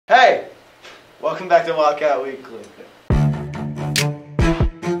Hey! Welcome back to Wildcat Weekly.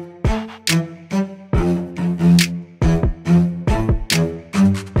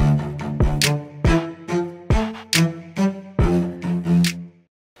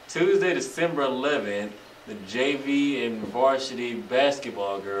 Tuesday, December 11th, the JV and varsity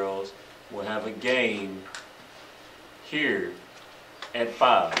basketball girls will have a game here at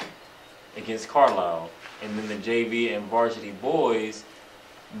 5 against Carlisle. And then the JV and varsity boys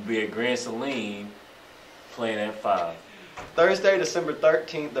will be at Grand Saline playing at 5. Thursday, December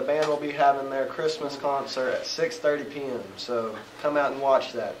 13th, the band will be having their Christmas concert at 6:30 p.m. So come out and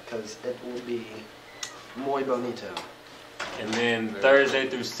watch that because it will be muy bonito. And then Thursday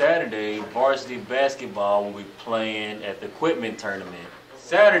through Saturday, varsity basketball will be playing at the equipment tournament.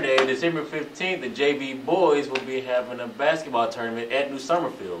 Saturday, December 15th, the JV boys will be having a basketball tournament at New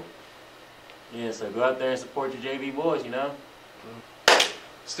Summerfield. Yeah, so go out there and support your JV boys, you know.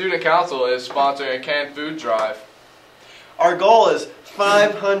 Student Council is sponsoring a canned food drive. Our goal is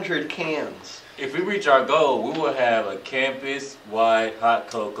 500 cans. If we reach our goal, we will have a campus-wide hot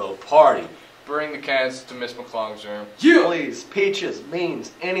cocoa party. Bring the cans to Miss McClung's room. Please, peaches,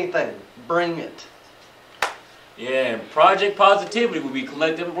 beans, anything, bring it. Yeah, and Project Positivity will be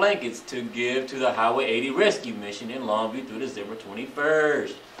collecting blankets to give to the Highway 80 Rescue Mission in Longview through December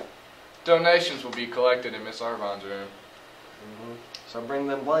 21st. Donations will be collected in Miss Arvon's room. So bring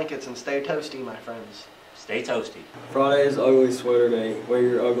them blankets and stay toasty, my friends. Stay toasty. Friday is ugly sweater day. Wear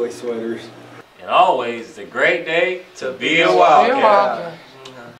your ugly sweaters. And always, it's a great day to be a Wildcat.